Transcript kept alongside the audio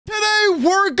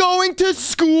we're going to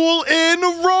school in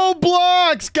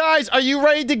Roblox. Guys, are you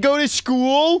ready to go to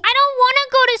school? I don't want to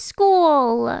go to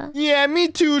school. Yeah, me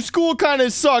too. School kind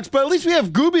of sucks, but at least we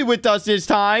have Gooby with us this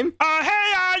time.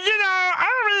 I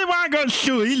don't really want to go to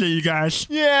school either, you guys.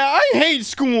 Yeah, I hate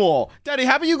school. Daddy,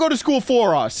 how about you go to school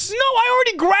for us? No, I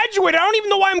already graduated. I don't even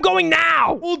know why I'm going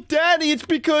now. Well, Daddy, it's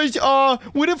because,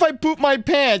 what if I poop my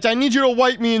pants? I need you to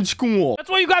wipe me in school. That's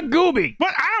why you got Gooby.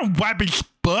 What? I don't wipe his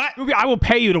butt. Gooby, I will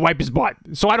pay you to wipe his butt,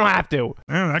 so I don't have to.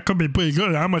 That could be pretty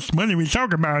good. How much money we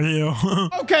talking about here?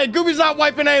 Okay, Gooby's not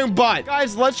wiping any butt.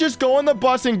 Guys, let's just go on the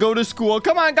bus and go to school.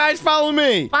 Come on, guys, follow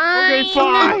me. Fine. Okay,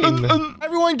 fine.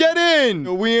 Everyone get in.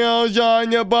 The wheels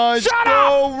on your bus Shut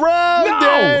go up! round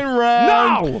and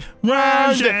round. No!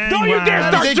 Round and Don't you dare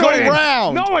round. start They go singing.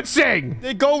 round. No one sing.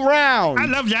 They go round. I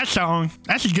love that song.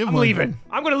 That's a good I'm one. leaving.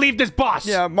 I'm going to leave this bus.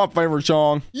 Yeah, my favorite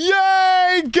song.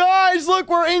 Yay, guys, look,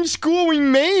 we're in school. We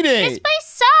made This it.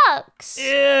 place sucks. Ew.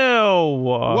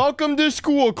 Welcome to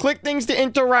school. Click things to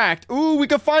interact. Ooh, we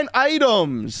can find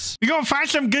items. You gonna find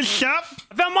some good stuff?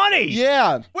 I found money.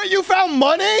 Yeah. Wait, you found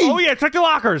money? Oh, yeah. Check the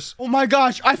lockers. Oh my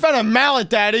gosh, I found a mallet,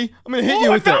 Daddy. I'm gonna hit you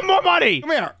Oh, I with found it. more money.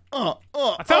 Come here.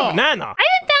 I found a banana. I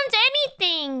haven't found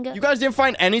anything. You guys didn't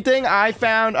find anything? I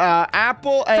found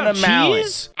apple and a Found mallet.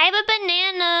 cheese? I have a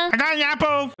banana. I got an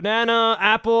apple. Banana,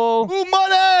 apple. Ooh,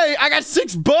 money! I got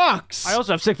 $6. I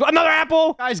also have 6. Another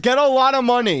apple. Guys, get a lot of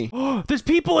money. There's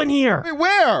people in here. Wait,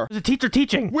 where? There's a teacher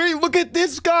teaching. Wait, look at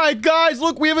this guy. Guys,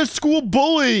 look, we have a school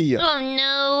bully. Oh,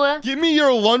 no. Give me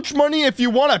your lunch money if you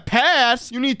want to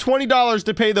pass. You need $20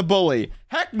 to pay the bully.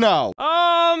 Heck no.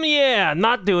 Yeah,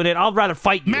 not doing it. I'd rather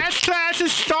fight you. Math class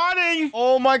is starting.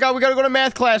 Oh my god, we gotta go to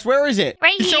math class. Where is it?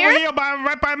 Right It's here? over here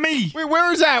right by me. Wait,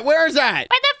 where is that? Where is that?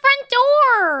 By the front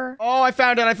door. Oh, I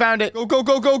found it. I found it. Go, go,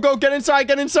 go, go, go. Get inside.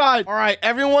 Get inside. All right,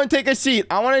 everyone take a seat.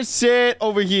 I want to sit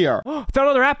over here. Found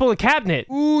another apple in the cabinet.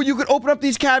 Ooh, you can open up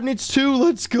these cabinets too.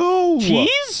 Let's go.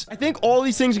 Cheese? I think all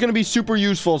these things are going to be super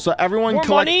useful, so everyone More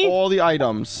collect money? all the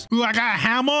items. Ooh, I got a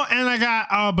hammer and I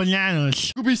got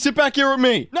bananas. Gooby, sit back here with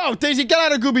me. No, Daisy, get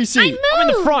out of Gooby's seat. I'm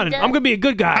in the front. I'm going to be a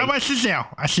good How guy. about Cecile?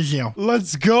 I Cecile.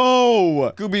 Let's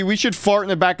go. Gooby, we should fart in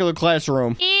the back of the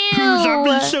classroom. That'd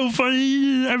be Ew. so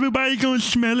funny. Everybody gonna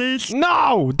smell it.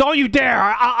 No, don't you dare.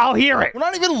 I'll hear it. We're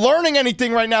not even learning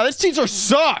anything right now. This teacher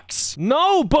sucks.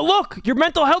 No, but look, your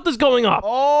mental health is going up.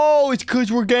 Oh, it's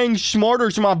because we're getting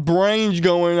smarter, so my brain's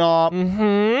going up.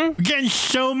 We're getting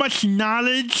so much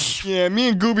knowledge. Yeah, me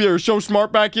and Gooby are so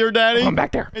smart back here, Daddy. I'm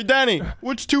back there. Hey, Danny,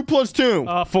 what's 2 plus 2?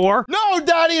 4. No,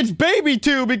 Daddy, it's baby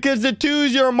 2 because the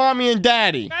 2's your mommy and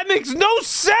daddy. That makes no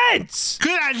sense.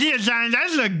 Good idea, Johnny.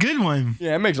 That's a good one.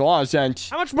 Yeah, it makes a lot of sense.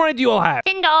 How much money do you all have?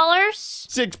 $10.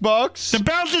 $6. The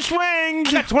bells are swings.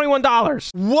 I got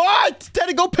 $21. What?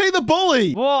 Daddy, go pay the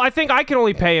bully. Well, I think I can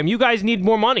only pay him. You guys need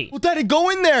more money. Well, Daddy, go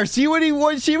in there. See what he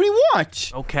wants. See what he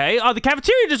wants. Okay. The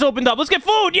cafeteria just opened up. Let's get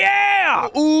food. Yeah.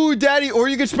 Ooh, Daddy, or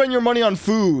you could spend your money on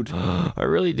food. I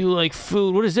really do like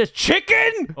food. What is this?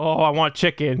 Chicken? Oh, I want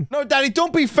chicken. No, Daddy,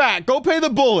 don't be fat. Go pay the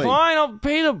bully. Fine, I'll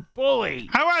pay the bully.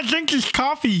 How do I drink this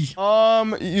coffee?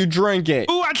 You drink it.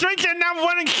 Ooh, I drink it and I'm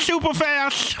running super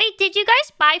fast. Wait, did you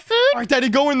guys buy food? All right, Daddy,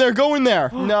 go in there. Go in there.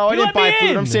 No, I You didn't let buy me food.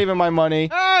 in. I'm saving my money.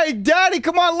 Hey, Daddy,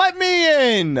 come on, let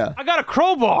me in. I got a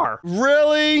crowbar.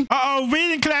 Really? Uh-oh,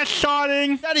 reading class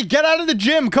starting. Daddy, get out of the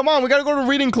gym. Come on, we gotta go to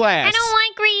reading class. I don't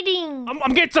like reading.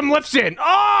 I'm getting some lifts in.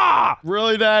 Ah!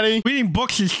 Really, Daddy? Reading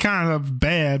books is kind of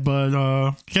bad,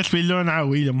 but guess we learn how to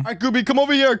read them. All right, Gooby, come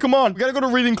over here. Come on. We gotta go to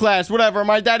reading class. Whatever.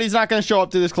 My daddy's not gonna show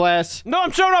up to this class. No,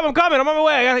 I'm showing up. I'm coming. I'm on my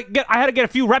way. I had to get a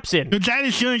few reps in. Your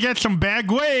daddy's gonna get some bad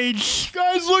grades.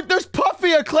 Guys, look, there's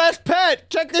Puffy, a class pet.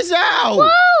 Check this out.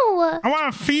 Whoa. I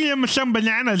want to feed him some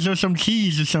bananas or some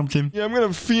cheese or something. Yeah, I'm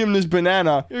gonna feed him this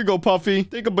banana. Here you go, Puffy.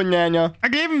 Take a banana. I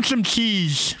gave him some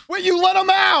cheese. Wait, you let him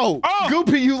out. Oh.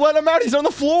 Goopy, you let him out. He's on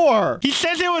the floor. He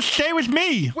says he will stay with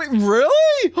me. Wait,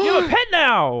 really? You have a pet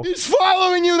now. He's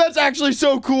following you. That's actually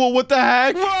so cool. What the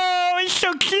heck? Whoa, he's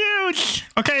so cute.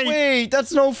 Okay. Wait,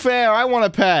 that's no fair. I want a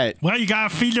pet. Well, you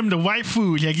gotta feed him the right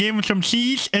food. I gave him some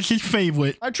cheese. It's his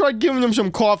favorite. I tried giving him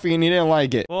some coffee and he didn't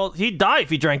like it. Well, he'd die if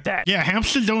he drank that. Yeah,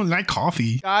 hamsters don't like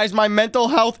coffee. Guys, my mental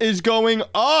health is going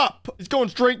up. It's going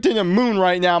straight to the moon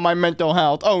right now, my mental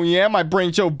health. Oh, yeah? My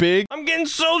brain's so big. I'm I'm getting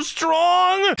so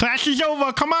strong. Class is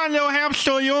over. Come on, little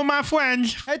hamster. You and my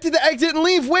friends. Head to the exit and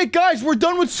leave. Wait, guys, we're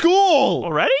done with school.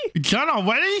 Already? You done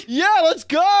already? Yeah, let's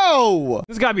go.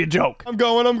 This gotta be a joke. I'm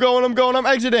going. I'm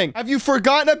exiting. Have you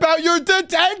forgotten about your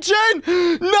detention?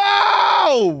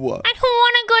 No! I don't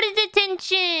want to go to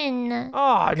detention.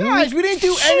 Oh, Guys, we didn't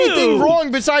do anything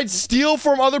wrong besides steal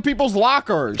from other people's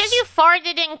lockers. Because you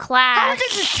farted in How class.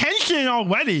 is this detention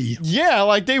already? Yeah,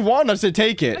 like they want us to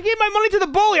take I it. gave my money to the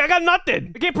bully. I got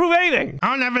nothing. I can't prove anything.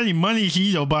 I don't have any money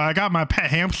either, but I got my pet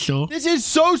hamster. This is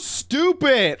so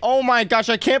stupid. Oh my gosh,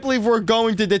 I can't believe we're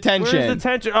going to detention. Where's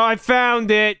detention? Oh, I found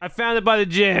it. I found it by the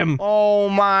gym. Oh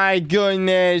my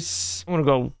goodness. I'm gonna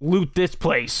go loot this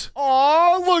place.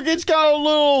 Oh, look, it's got a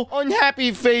little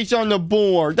unhappy face on the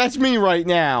board. That's me right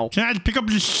now. Can I pick up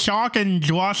this shark and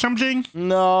draw something?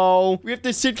 No, we have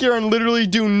to sit here and literally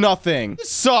do nothing. This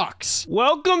sucks.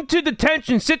 Welcome to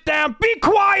detention. Sit down, be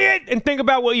quiet, and think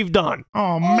about what you've done. Oh,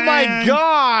 Oh man. my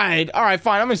god. All right,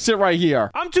 fine. I'm gonna sit right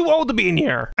here. I'm too old to be in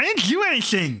here. I didn't do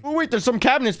anything. Oh, wait, there's some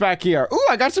cabinets back here. Ooh,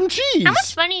 I got some cheese. How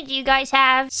much money do you guys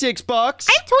have? $6.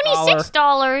 I have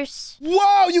 $26.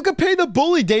 Whoa, you could pay the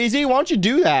bully, Daisy. Why don't you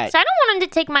do that? So I don't want him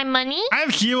to take my money. I have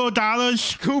 $0.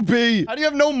 Gooby, how do you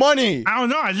have no money? I don't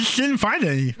know. I just didn't find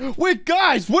any. Wait,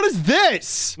 guys, what is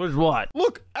this? What is what?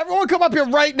 Look, everyone come up here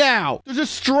right now. There's a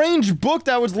strange book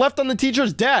that was left on the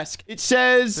teacher's desk. It The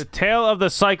says... Tale of the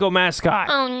Psycho Mascot.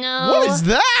 Oh, no. What is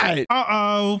that?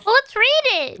 Uh-oh. Well, let's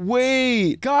read it.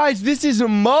 Wait, guys, this is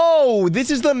Mo.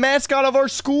 This is the mascot of our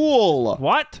school.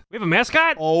 What? We have a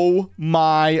mascot? Oh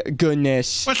my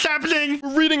goodness. What's happening?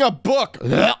 We're reading a book.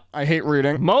 I hate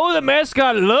reading. Mo the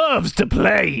mascot loves to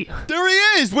play. There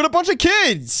he is with a bunch of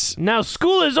kids. Now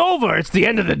school is over. It's the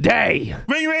end of the day.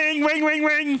 Ring, ring, ring, ring,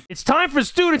 ring. It's time for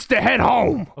students to head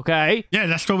home, okay? Yeah,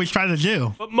 that's what we try to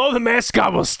do. But Mo the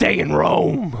mascot will stay in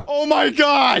Rome. Oh my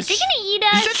gosh. Are you going to eat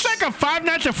Is us? this like a Five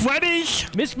Nights at Freddy's?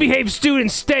 Misbehaved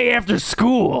students stay after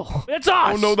school. That's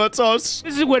us. Oh no, that's us.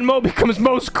 This is when Mo becomes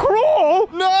most cruel.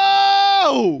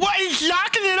 No! What? He's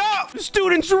locking it up. The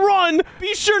students run.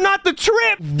 Be sure not to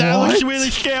trip. That What? was really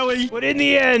scary. But in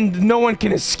the end, no one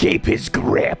can escape his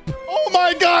grip. Oh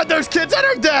my god, there's kids that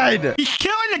are dead. He's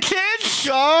killing the kids.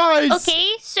 Guys. Okay,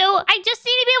 so I just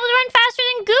need to be able to run faster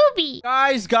than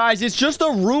Gooby. Guys, it's just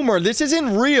a rumor. This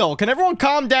isn't real. Can everyone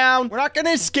calm down? We're not gonna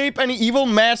escape any evil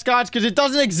mascots because it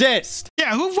doesn't exist.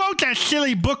 Yeah, who wrote that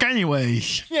silly book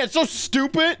anyways? Yeah, it's so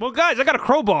stupid. Well, guys, I got a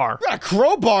crowbar. You got a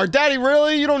crowbar? Daddy,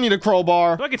 really? You don't need a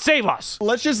crowbar. So I can save us.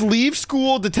 Let's just leave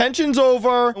school. Detention's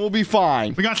over, and we'll be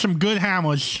fine. We got some good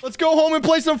hammers. Let's go home and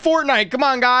play some Fortnite. Come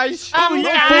on, guys. Guys,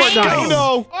 Fortnite. Oh,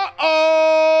 no.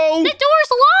 Uh-oh. the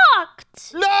door's locked.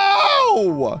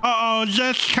 No. Uh-oh,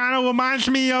 this kind of reminds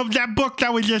me of that book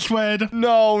that we just read.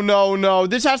 No.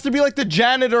 This has to be like the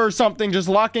janitor or something just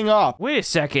locking up. Wait a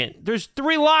second. There's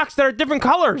 3 locks that are different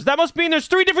colors. That must mean there's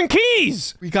 3 different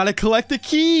keys. We gotta collect the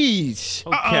keys.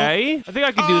 Okay. I think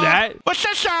I can do that. What's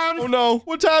that sound? Oh no,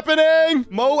 what's happening?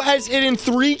 Mo has hidden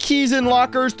 3 keys in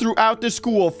lockers throughout the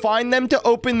school. Find them to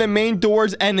open the main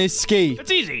doors and escape.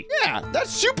 That's easy. Yeah, that's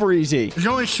super easy. There's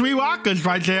only 3 lockers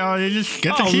right there. You just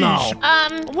get the Oh, keys. no.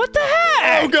 What the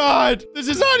heck? Oh god, this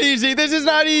is not easy. This is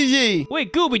not easy.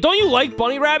 Wait, Gooby, don't you like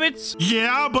bunny rabbits?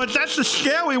 Yeah, but that's the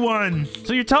scary one.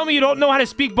 So you're telling me you don't know how to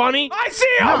speak bunny? I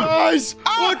see him! Guys,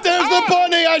 look, there's the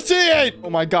bunny. I see it. Oh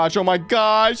my gosh,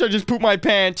 I just pooped my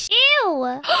pants. Ew.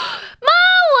 Mo!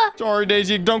 Sorry,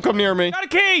 Daisy, don't come near me. Got a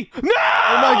key! No!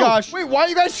 Oh my gosh. Wait, why are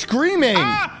you guys screaming?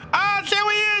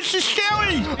 There he is. He's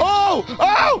scary. Oh,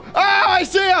 I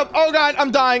see him. Oh god,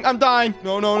 I'm dying.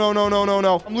 No.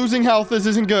 I'm losing health. This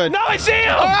isn't good. No, I see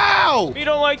him! Ow! You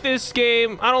don't like this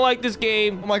game. I don't like this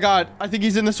game. Oh my god, I think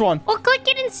he's in this one. Well, click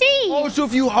it and see. Oh, so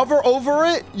if you hover over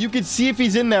it, you can see if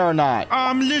he's in there or not.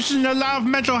 I'm losing a lot of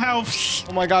mental health.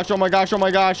 Oh my gosh.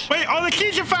 Wait, all the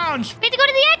keys are found. We have to go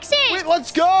to the exit. Wait,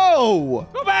 let's go.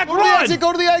 Go back, Go to the run! exit.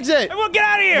 Go to the exit. Everyone get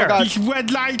out of here! Oh, God.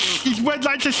 These red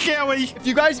lights are scary. If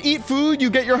you guys eat food, you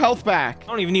get your health back. I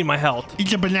don't even need my health.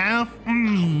 Eat a banana.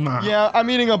 Yeah, I'm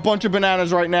eating a bunch of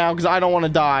bananas right now because I don't want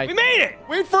to die. We made it!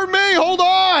 Wait for me. Hold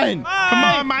on. Come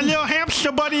on, my little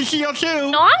hamster buddy's here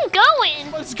too. No, I'm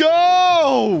going. Let's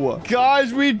go.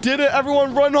 Guys, we did it.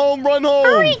 Everyone run home.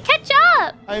 Hurry, catch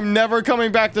up. I'm never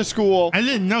coming back to school. I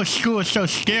didn't know school was so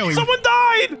scary. Someone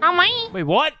died! Not me. Wait,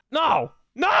 what? No.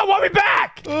 No, I want me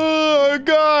back.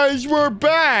 Guys, we're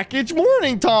back. It's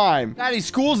morning time. Daddy,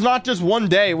 school's not just one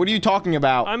day. What are you talking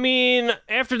about? I mean,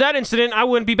 after that incident, I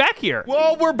wouldn't be back here.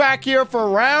 Well, we're back here for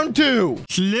round 2.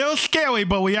 It's a little scary,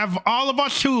 but we have all of our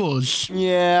tools.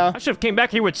 Yeah. I should have came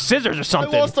back here with scissors or I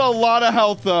something. lost a lot of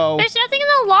health, though. There's nothing in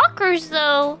the lockers,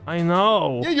 though. I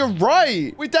know. Yeah, you're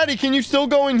right. Wait, Daddy, can you still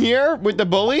go in here with the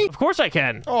bully? Of course I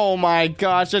can. Oh, my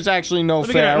gosh. That's actually no Let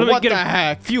me fair. What the get a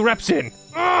heck? few reps in.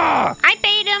 Ah! I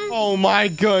paid him. Oh, my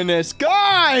goodness.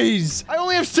 Guys, I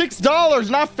only have $6.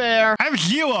 Not fair. I have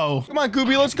 0. Come on,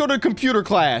 Gooby. Let's go to computer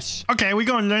class. Okay, we're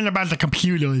going to learn about the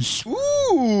computers.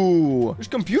 Ooh, there's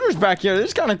computers back here. This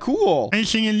is kind of cool.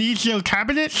 Anything in these little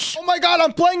cabinets? Oh my god,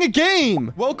 I'm playing a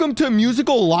game. Welcome to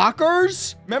musical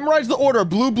lockers. Memorize the order.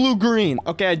 Blue, blue, green.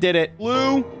 Okay, I did it.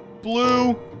 Blue,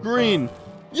 blue, green.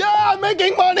 Yeah, I'm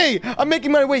making money. I'm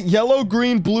making money. Wait, yellow,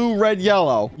 green, blue, red,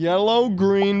 yellow. Yellow,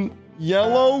 green,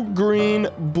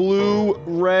 blue,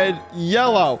 red,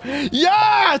 yellow.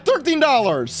 Yeah,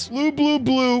 $13. Blue, blue,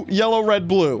 blue, yellow, red,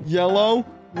 blue. Yellow,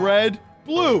 red,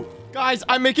 blue. Guys,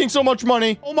 I'm making so much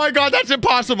money. Oh my god, that's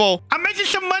impossible. I'm making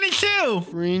some money too.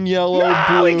 Green, yellow, No,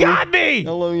 blue. he got me.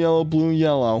 Yellow, yellow, blue,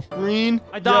 yellow. Green,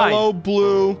 I died. yellow,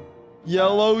 blue,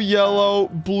 yellow, yellow,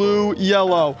 blue,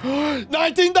 yellow.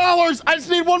 $19. I just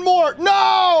need one more.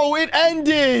 No, it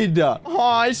ended. Oh,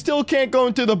 I still can't go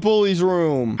into the bully's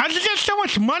room. How'd you get so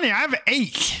much money? I have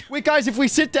 8. Wait, guys, if we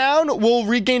sit down, we'll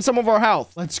regain some of our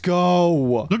health. Let's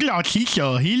go. Look at our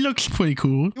teacher. He looks pretty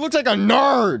cool. He looks like a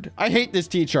nerd. I hate this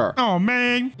teacher. Oh,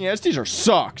 man. Yeah, this teacher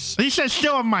sucks. At least I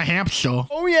still have my hamster.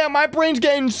 Oh, yeah, my brain's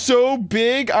getting so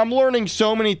big. I'm learning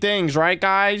so many things, right,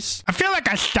 guys? I feel like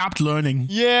I stopped learning.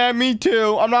 Yeah, me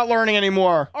too. I'm not learning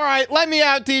anymore. All right, let me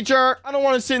out, teacher. I don't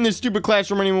want to sit in this stupid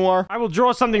classroom anymore. I will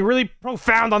draw something really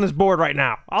profound on this board right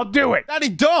now. I'll do it. Daddy,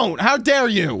 don't. How dare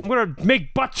you? I'm gonna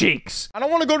make butt cheeks. I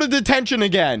don't want to go to detention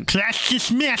again. Class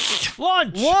dismissed.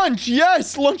 Lunch. Lunch,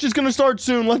 yes. Lunch is going to start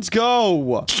soon. Let's go.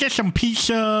 Let's get some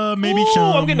pizza, maybe Ooh, some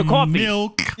I'm getting a coffee.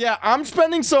 milk. Yeah, I'm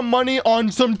spending some money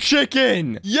on some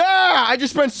chicken. Yeah, I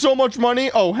just spent so much money.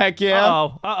 Oh, heck yeah.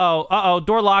 Uh-oh.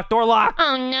 Door locked.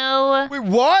 Oh, no. Wait,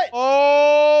 what?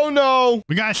 Oh, no.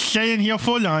 We gotta stay in here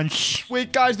for lunch.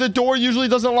 Wait, guys, the door usually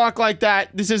doesn't lock like that.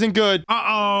 This isn't good.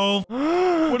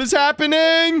 Uh-oh. What is happening?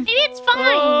 Maybe it's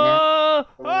fine.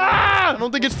 I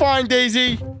don't think it's fine,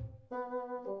 Daisy.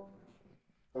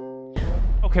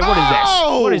 Okay, what is this?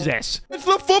 Ow! What is this? It's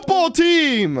the football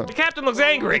team. The captain looks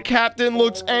angry. Captain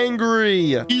looks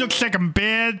angry. He looks like a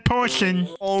bad person.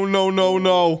 Oh, no, no,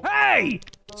 no. Hey!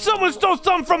 Someone stole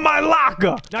something from my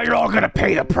locker. Now you're all gonna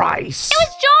pay the price. It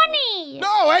was Johnny.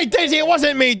 No, hey, Daisy, it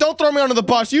wasn't me. Don't throw me under the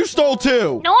bus. You stole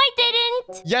too. No, I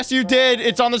didn't. Yes, you did.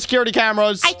 It's on the security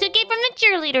cameras. I took it from the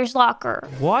cheerleader's locker.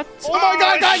 What? Oh, my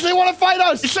God, guys, they want to fight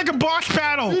us. It's like a boss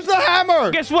battle. Use the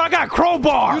hammer. Guess what? I got a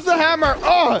crowbar. Use the hammer.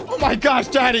 Oh my gosh,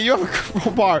 Daddy, you have a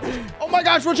crowbar. Oh, my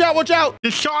gosh, watch out, watch out.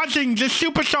 The charging, the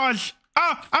supercharge.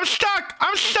 Oh, I'm stuck.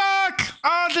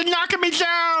 Oh, they're knocking me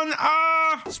down.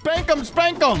 Spank him,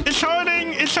 spank him. It's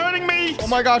hurting me. Oh,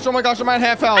 my gosh, I'm at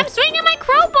half I'm health. swinging my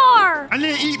crowbar. I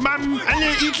need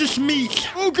to eat this meat.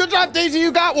 Oh, good job, Daisy,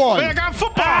 you got one. Wait, I got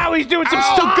football. Ow, he's doing some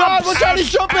Oh, stuff. God, watch out, he's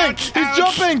jumping. Ouch, He's ouch.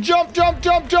 jumping. Jump, jump,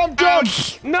 jump, jump, jump.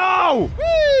 Ouch. No!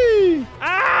 Whee!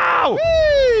 Ow!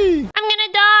 Whee! I'm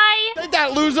gonna die. Take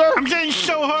that, loser. I'm getting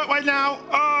so hurt right now.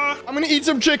 I'm gonna eat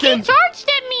some chicken. Charged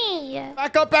at me.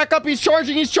 Back up, back up. He's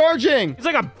charging, he's charging. He's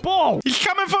like a bull. He's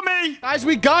coming for me. Guys,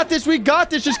 we got this, we got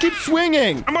this. Just keep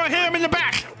swinging. I'm gonna hit him in the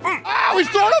back. Ow, he's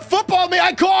throwing a football at me.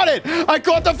 I caught it. I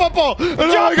caught the football. And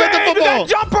now I got the Jump in! football. That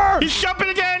jumper! He's jumping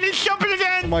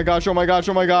again. Oh my gosh, oh my gosh,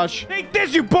 oh my gosh. Take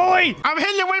this, you bully! I'm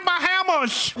hitting him with my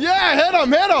hammers. Yeah, hit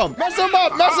him, hit him. Mess him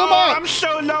up, mess him up. I'm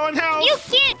so low in health. You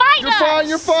can't fight You're us. fine,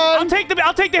 you're I'll fine. take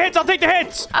the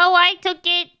hits. Oh, I took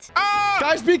it.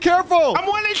 Guys, be careful. I'm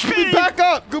 1 HP. Back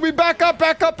up. Gooby, back up,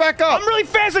 back up, back up. I'm really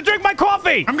fast to drink my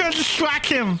coffee. I'm gonna distract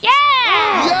him. Yeah.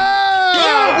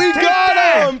 Yeah, we Take got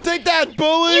that. him. Take that,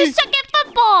 bully. You suck at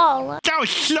football. That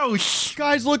was close.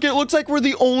 Guys, look, it looks like we're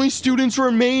the only students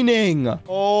remaining.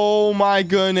 Oh my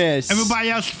goodness. Everybody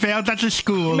else failed at the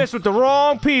school. Messed with the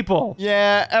wrong people.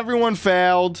 Yeah, everyone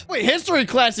failed. Wait, history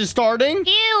class is starting?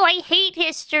 Ew, I hate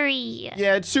history.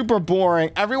 Yeah, it's super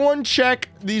boring. Everyone check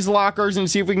these lockers and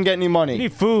see if we can get any We money.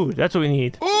 need food. That's what we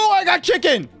need. Ooh, I got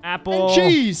chicken. Apple. And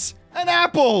cheese. And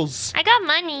apples. I got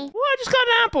money. Well, I just got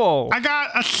an apple. I got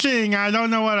a thing. I don't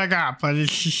know what I got, but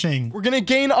it's a thing. We're gonna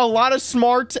gain a lot of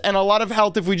smart and a lot of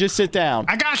health if we just sit down.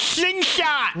 I got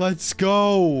slingshot. Let's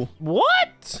go. What?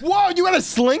 fight. Whoa, you got a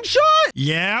slingshot?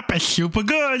 Yep, it's super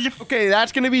good. Okay,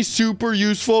 that's going to be super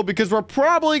useful because we're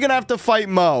probably going to have to fight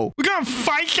Mo. We're gonna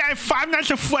fight that Five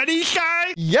Nights at Freddy's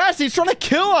guy? Yes, he's trying to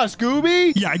kill us,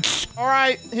 Gooby. Yikes. All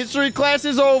right, history class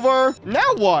is over.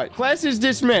 Now what? Class is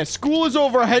dismissed. School is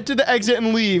over. Head to the exit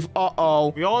and leave.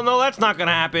 Uh-oh. We all know that's not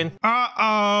gonna happen.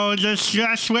 Uh-oh,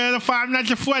 that's where the Five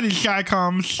Nights at Freddy's guy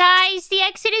comes. Guys, the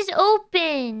exit is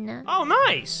open. Oh,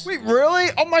 nice. Wait, really?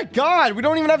 Oh my God, we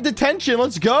don't even have detention.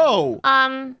 Let's go.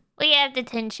 We have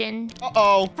detention.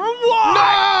 Uh-oh. For what?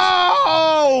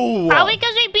 No! Probably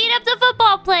because we beat up the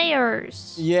football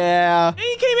players. Yeah.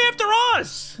 He came after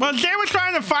us. Well, they were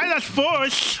trying to fight us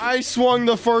first. I swung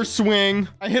the first swing.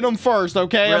 I hit him first,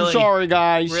 okay? I'm Really? sorry,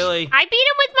 guys. Really? I beat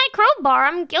him with my crowbar.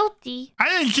 I'm guilty. I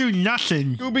didn't do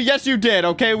nothing. Gooby, yes, you did,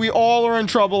 okay? We all are in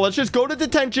trouble. Let's just go to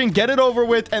detention, get it over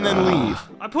with, and then leave.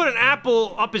 I put an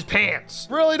apple up his pants.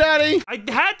 Really, Daddy? I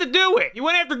had to do it. You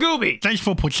went after Gooby. Thanks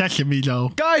for protecting me, though.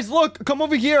 Guys, look, come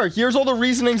over here. Here's all the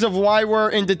reasonings of why we're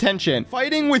in detention.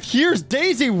 Fighting with Here's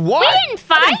Daisy. What? We didn't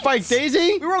fight. I didn't fight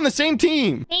Daisy. We were on the same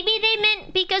team. Maybe they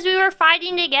meant because we were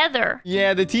fighting together.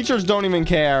 Yeah, the teachers don't even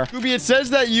care. Gooby, it says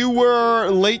that you were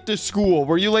late to school.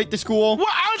 Were you late to school? Well,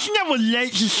 I was never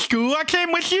late to school. I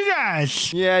came with you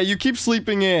guys. Yeah, you keep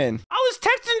sleeping in. I was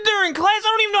texting during class. I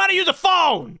don't even know how to use a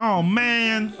phone. Oh,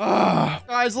 man.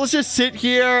 Guys, let's just sit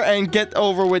here and get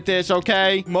over with this,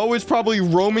 okay? Mo is probably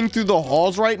roaming through the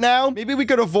halls right now. Maybe we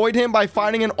could avoid him by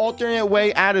finding an alternate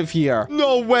way out of here.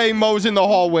 No way Mo's in the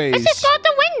hallways. Let's just go out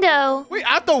the window. Wait,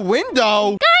 out the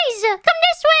window? Guys, come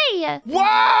this way.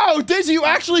 Wow, Daisy, you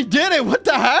actually did it. What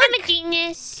the heck? I'm a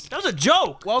genius. That was a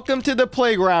joke. Welcome to the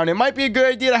playground. It might be a good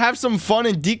idea to have some fun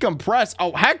and decompress.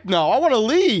 Oh, heck no. I want to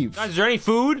leave. Guys, is there any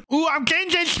food? Ooh, I'm gaining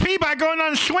HP by going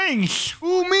on swings.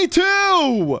 Ooh, me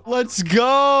too. Let's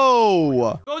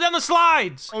go. Go down the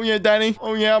slides. Oh, yeah, Danny.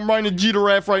 Oh, yeah, I'm riding a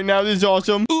giraffe right now. This is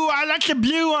awesome. Ooh, I like the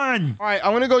blue one. All right,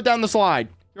 I'm going to go down the slide.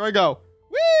 Here I go.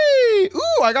 Whee!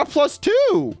 Ooh, I got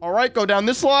 +2. All right, go down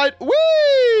this slide.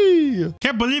 Whee!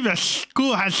 Can't believe that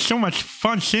school has so much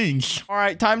fun things. All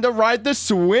right, time to ride the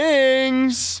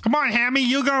swings. Come on, Hammy,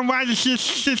 you're gonna ride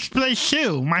this place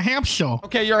too. My hamster.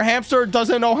 Okay, your hamster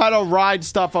doesn't know how to ride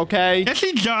stuff, okay? Yes,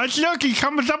 he does. Look, he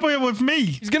comes up here with me.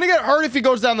 He's gonna get hurt if he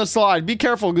goes down the slide. Be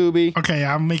careful, Gooby. Okay,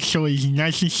 I'll make sure he's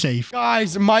nice and safe.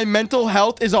 Guys, my mental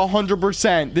health is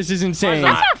 100%. This is insane.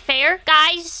 Why That's not fair,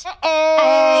 guys.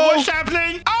 Oh, what's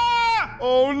happening? Ah!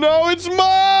 Oh no, it's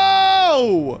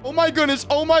Mo! Oh my goodness,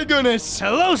 oh my goodness.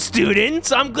 Hello,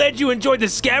 students. I'm glad you enjoyed the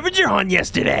scavenger hunt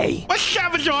yesterday. What's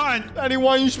scavenger on? Daddy,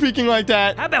 why are you speaking like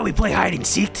that? How about we play hide and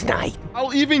seek tonight?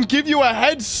 I'll even give you a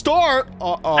head start.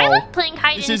 Uh-oh. I like playing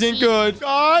hide This and isn't seek. good.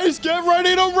 Guys, get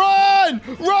ready to run!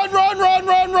 Run, run, run,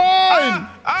 run, run!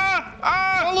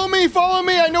 Follow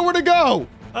me. I know where to go.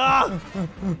 I'm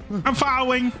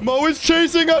following. Mo is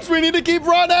chasing us. We need to keep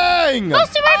running. Go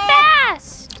super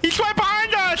fast. He's right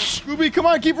behind us. Scooby, come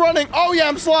on, keep running. Oh, yeah,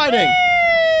 I'm sliding.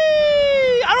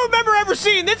 I don't remember ever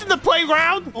seeing this in the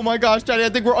playground. Oh, my gosh, Daddy, I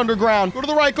think we're underground. Go to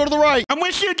the right, go to the right. I'm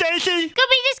with you, Daisy.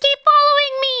 Gooby, just keep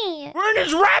following me. We're in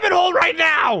this rabbit hole right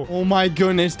now. Oh, my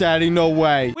goodness, Daddy, no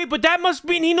way. Wait, but that must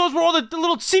mean he knows where all the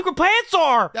little secret plants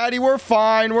are. Daddy, we're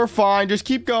fine. We're fine. Just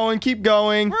keep going, keep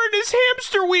going. We're in this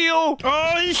hamster wheel.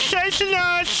 Oh, he's chasing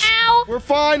us. Ow. We're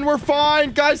fine. We're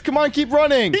fine. Guys, come on, keep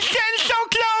running. He's getting so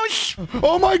close.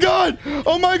 Oh, my God.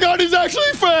 Oh, my God, he's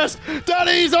actually fast.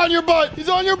 Daddy, he's on your butt. He's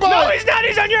on your butt. No, he's not.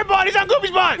 He's on your butt. He's on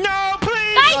Goopy's butt. No,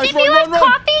 please. Guys, Guys, if run, you run, have run.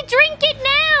 coffee, drink it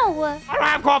now. I don't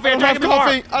have coffee. I don't I have drank it before.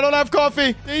 coffee. I don't have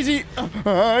coffee. Daisy,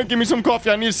 give me some coffee.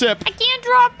 I need a sip. I can't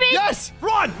drop it. Yes.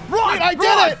 Run, run. Wait, I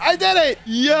did it. I did it.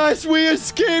 Yes, we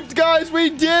escaped, guys. We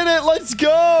did it. Let's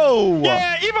go.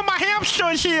 Yeah, even my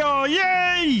hamster's here.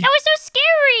 Yay. That was so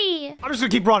scary. I'm just gonna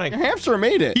keep running. Your hamster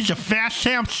made it. He's a fast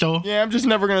hamster. Yeah, I'm just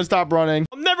never going to stop running.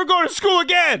 I'm never going to school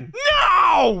again.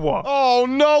 No. Oh,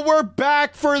 no. We're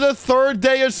back for the 3rd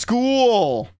day of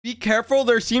school. Be careful.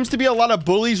 There seems to be a lot of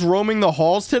bullies roaming the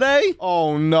halls today.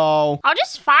 Oh, no. I'll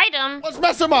just fight him. Let's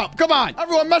mess him up. Come on.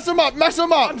 Everyone, mess him up. Mess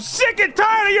him up. I'm sick and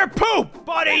tired of your poop,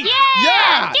 buddy.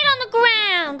 Yeah. Get on the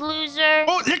ground, loser.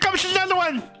 Oh, here comes another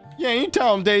one. Yeah, you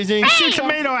tell him, Daisy. Shoot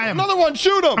tomato at him. Another one.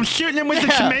 Shoot him. I'm shooting him with the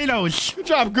Yeah. tomatoes. Good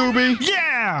job, Gooby.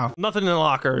 Yeah. Nothing in the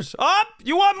lockers. Up.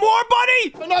 You want more,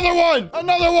 buddy? Another one.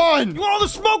 Another one. You want all the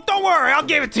smoke? Don't worry. I'll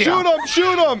give it to you. Shoot him.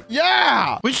 Shoot him.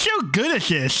 Yeah. We're so good at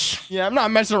this. Yeah, I'm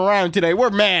not messing around today. We're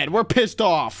mad. We're pissed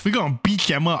off. We're gonna beat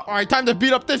them up. All right, time to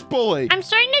beat up this bully. I'm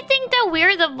starting to think that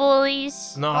we're the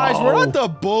bullies. No. Guys, we're not the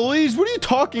bullies. What are you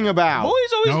talking about?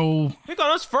 Bullies always No. pick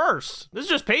on us first. This is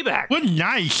just payback. We're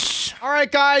nice. All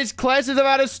right, guys. guys, class is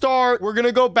about to start. We're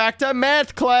gonna go back to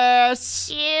math class.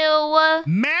 Ew.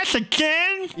 Math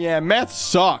again? Yeah, math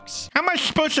sucks. How am I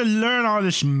supposed to learn all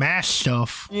this math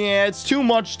stuff? Yeah, it's too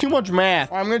much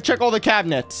math. I'm gonna check all the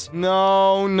cabinets.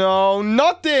 No,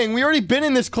 nothing. We already been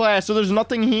in this class, so there's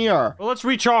nothing here. Well, let's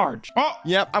recharge. Oh,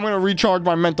 Yep, I'm gonna recharge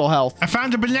my mental health. I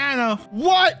found a banana.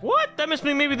 What? What? That must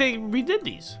mean maybe they redid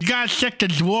these. You gotta check the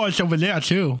drawers over there,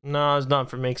 too. No, it's not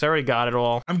for me, because I already got it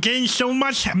all. I'm getting so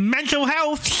much mental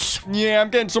health. Yeah, I'm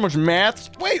getting so much math.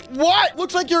 Wait, what?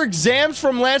 Looks like your exams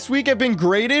from last week have been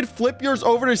graded. Flip yours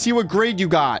over to see what grade you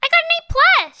got. I got an A+.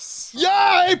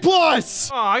 Yeah, A+. Oh,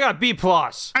 I got B+.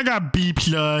 I got B+.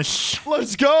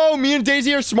 Let's go. Me and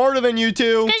Daisy are smarter than you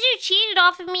two. Because you cheated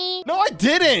off of me. No, I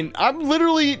didn't. I'm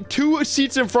literally 2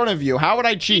 seats in front of you. How would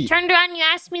I You cheat? turned around and you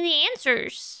asked me the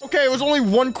answers. Okay, it was only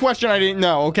 1 question I didn't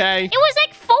know, okay? It was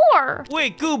like 4.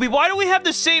 Wait, Gooby, why do we have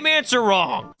the same answer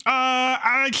wrong?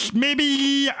 Alex,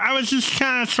 maybe I was just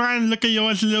kind of trying to look at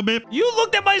yours a little bit. You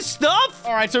looked at my stuff?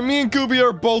 All right, so me and Gooby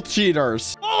are both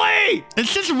cheaters. Bully!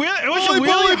 It's just really, it was Bully,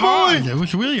 really bully, hard. bully. It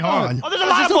was really hard. Oh, there's a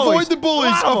lot Just of bullies. avoid the bullies.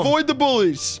 A lot of them. Avoid the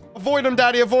bullies. Avoid them,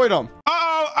 Daddy. Avoid them.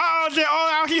 Uh-oh, they're all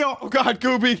out here. Oh, God,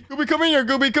 Gooby. Gooby, come in here.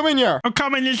 Gooby, come in here. I'm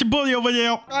coming, there's a bully over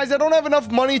there. Guys, I don't have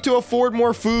enough money to afford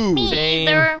more food. Me Same.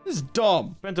 either. This is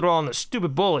dumb. Spent it all on the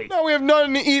stupid bully. Now we have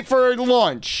nothing to eat for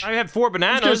lunch. I had 4 I'm just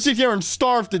gonna bananas. sit here and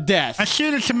starve to death. I see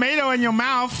the tomato in your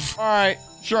mouth. All right,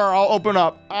 sure, I'll open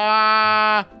up.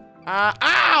 Ow,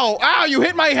 you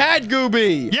hit my head,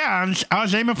 Gooby. Yeah, I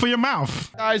was aiming for your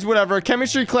mouth. Guys, whatever.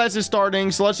 Chemistry class is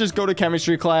starting, so let's just go to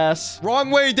chemistry class. Wrong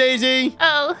way, Daisy.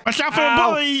 Oh. Watch out for the Ow.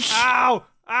 bullies. Ow!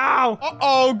 Ow!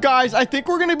 Uh-oh, guys, I think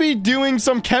we're gonna be doing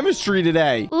some chemistry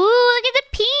today. Ooh, look at the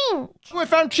pink. Oh, I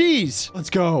found cheese. Let's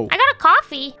go. I got a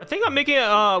coffee. I think I'm making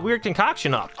a weird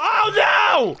concoction up. Oh,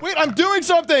 no! Wait, I'm doing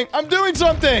something.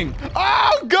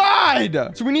 Oh,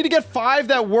 God. So we need to get 5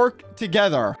 that work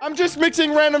together. I'm just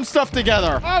mixing random stuff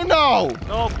together. Oh, no.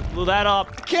 Nope, blew that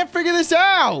up. Can't figure this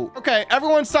out. Okay,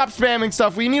 everyone stop spamming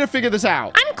stuff. We need to figure this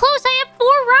out. I'm close. I have 4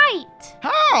 right.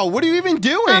 How? What are you even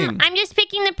doing? I'm just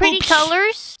picking the pretty Oops.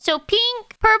 colors. So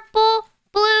pink, purple,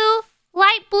 blue,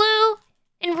 light blue,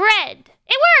 and red.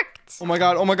 It worked. Oh my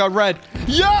god, red.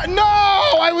 Yeah, no!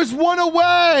 I was 1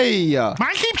 away. Mine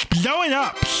keeps blowing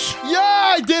up.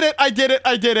 Yeah, I did it.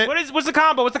 What's the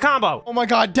combo? What's the combo? Oh my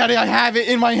god, Daddy, I have it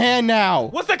in my hand now.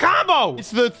 What's the combo?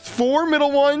 It's the 4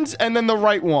 middle ones and then the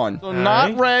right one. So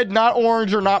not red, not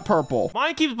orange, or not purple.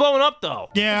 Mine keeps blowing up, though.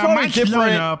 Yeah, probably mine's blowing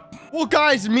different. up. Well,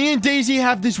 guys, me and Daisy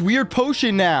have this weird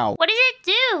potion now. What does it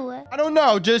do? I don't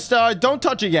know. Just don't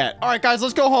touch it yet. All right, guys,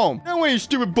 let's go home. No way, you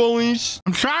stupid bullies.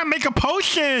 I'm trying to make a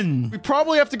potion. We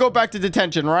probably have to go back to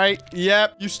detention, right?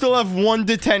 Yep. You still have 1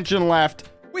 detention left.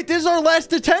 Wait, this is our last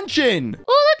detention.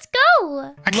 Oh, let's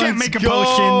go. I can't Let's make a go.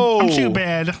 potion. I'm too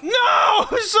bad. No!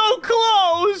 So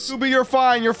close! Gooby, you're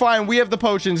fine. You're fine. We have the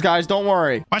potions, guys. Don't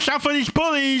worry. Watch out for these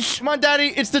bullies. Come on, Daddy.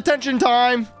 It's detention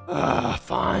time.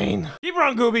 Fine. Keep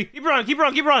running, Gooby. Keep running.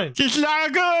 There's a lot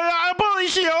of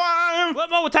bullies here. Let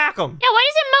Mo attack them. Yeah, why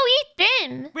doesn't Mo eat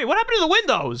them? Wait, what happened to the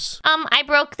windows? I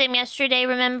broke them yesterday,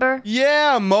 remember?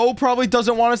 Yeah, Mo probably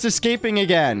doesn't want us escaping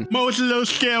again. Mo's a little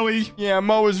scary. Yeah,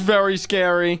 Mo is very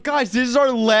scary. Guys, this is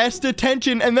our last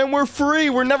detention, and then we're free.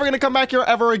 We're never going to come back here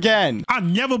ever again. I'll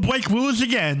never break rules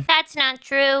again. That's not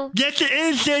true. Yes, it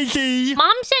is, Daisy.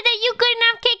 Mom said that you couldn't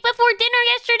have cake before dinner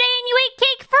yesterday and you ate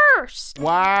cake first.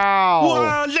 Wow.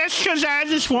 Well, that's because I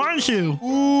just wanted to.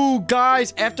 Ooh,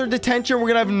 guys, after detention, we're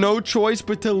going to have no choice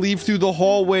but to leave through the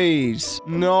hallways.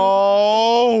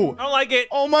 No. I don't like it.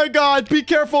 Oh my god, be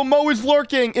careful. Mo is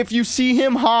lurking. If you see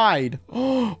him, hide.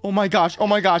 Oh my gosh.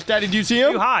 Daddy, do you see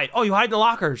him? You hide. Oh, you hide in the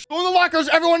lockers. Go in the lockers.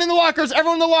 Everyone in the lockers. It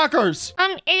doesn't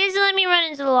let me run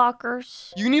into the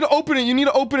lockers. You need to open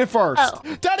it first. Oh.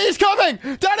 Daddy is coming.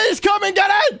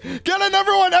 Get in,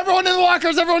 everyone. Everyone in the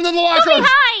lockers. Let me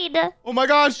hide. Oh my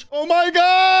gosh.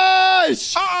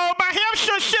 Uh-oh, my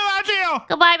hamster's still out there.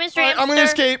 Goodbye, Mr. All right, I'm gonna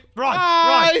Hamster. escape. Run.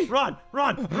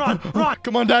 Run.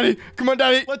 Come on, Daddy.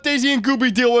 Let Daisy and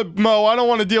Gooby deal with Mo. I don't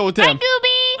want to deal with Hi, him.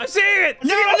 Gooby. I see it. I see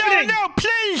the opening. No,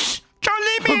 please. Don't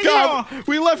leave me Oh in god, here.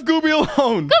 we left Gooby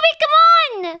alone. Gooby, come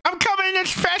on. I'm coming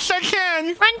as fast as I can.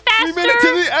 Run We made it faster.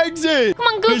 to the exit. Come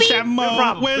on, Where's Gooby. that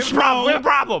Mo? We Where's have a problem. We Mo? have a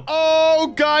problem. Oh,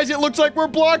 guys, it looks like we're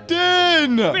blocked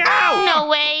in. Meow. No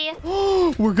way.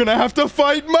 We're gonna have to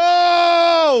fight Mo.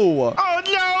 Oh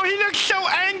no, he looks so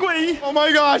angry. Oh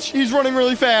my gosh, he's running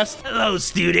really fast. Hello,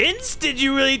 students. Did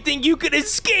you really think you could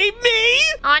escape me?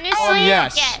 Honestly, Oh,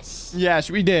 yes. yes.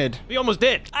 Yes, we did. We almost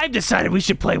did. I've decided we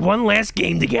should play one last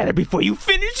game together before you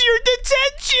finish your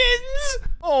detentions.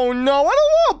 Oh, no. I don't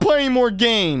want to play any more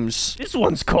games. This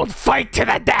one's called Fight to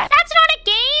the Death. That's not a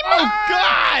game. Oh,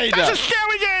 God. That's a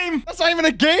scary game. That's not even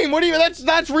a game. What do you...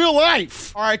 That's real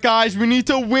life. All right, guys. We need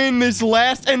to win this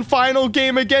last and final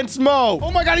game against Mo.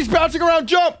 Oh, my God. He's bouncing around.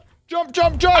 Jump. Jump,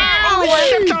 jump, jump. Oh, he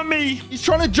stepped on me. He's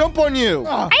trying to jump on you.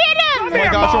 I hit him. Oh, my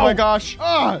gosh. Oh, my gosh.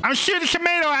 I'm shooting a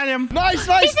tomato at him. Nice,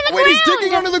 nice. He's in the Wait, he's ground.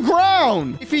 digging under the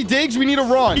ground. If he digs, we need to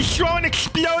run. He's throwing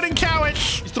exploding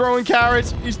carrots. He's throwing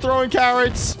carrots. He's throwing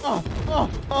carrots.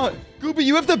 Gooby,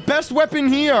 you have the best weapon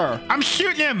here. I'm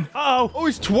shooting him. Uh-oh. Oh,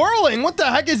 he's twirling. What the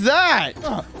heck is that?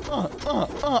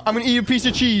 I'm gonna eat a piece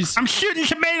of cheese. I'm shooting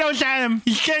tomatoes at him.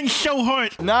 He's getting so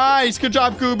hurt. Nice. Good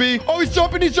job, Gooby. Oh, he's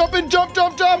jumping. He's jumping. Jump,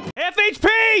 jump, jump. Half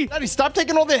HP. Daddy, stop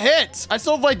taking all the hits. I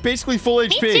still have, like, basically full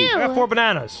HP. too. I got 4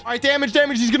 bananas. All right, damage,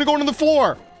 damage. He's gonna go into the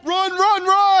floor. Run, run,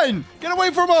 run. Get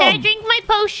away from him. Can I drink my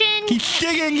potion? He's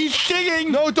digging. He's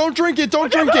digging. No, don't drink it.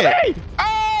 Don't drink it.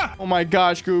 Ah! Oh, my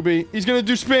gosh, Gooby. He's gonna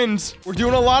do spins. We're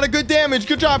doing a lot of good damage.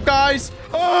 Good job, guys.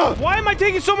 Why am I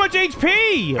taking so much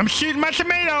HP? I'm shooting my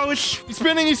tomatoes. He's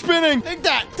spinning. He's spinning. Take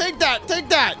that. Take that. Take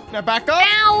that. Now back up.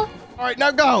 Ow. All right,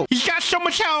 now go. He's got so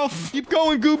much health. Keep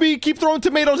going, Gooby. Keep throwing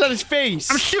tomatoes at his face.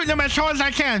 I'm shooting him as hard as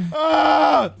I can.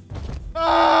 Ah!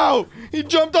 Oh! He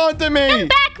jumped onto me.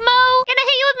 Back, Mo. Gonna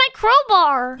hit you with my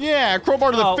crowbar. Yeah,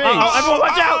 crowbar to the face. Everyone,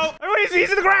 watch out! Everyone, he's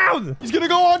in the ground! He's gonna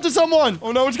go on to someone.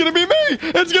 Oh no, it's gonna be me.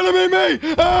 It's gonna be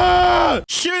me. Ah!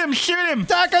 Shoot him. Shoot him.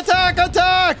 Attack, attack,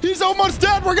 attack. He's almost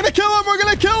dead. We're gonna kill him. We're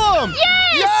gonna kill him.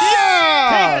 Yes!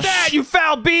 Yeah! Take that, you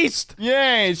foul beast!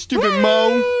 Yeah, stupid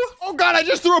Mo. Oh God, I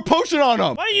just threw a potion on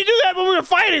him. Why didn't you do that when we were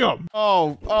fighting him?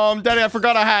 Oh, Daddy, I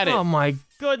forgot I had it. Oh my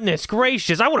goodness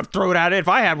gracious! I would have thrown it at it if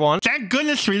I had one. Thank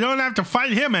goodness we don't have to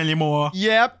fight him anymore.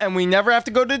 Yep, and we never have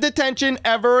to go to detention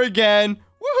ever again.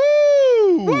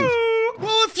 Woohoo!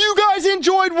 Well, if you guys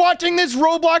enjoyed watching this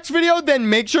Roblox video, then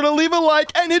make sure to leave a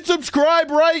like and hit subscribe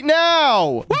right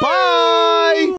now. Bye!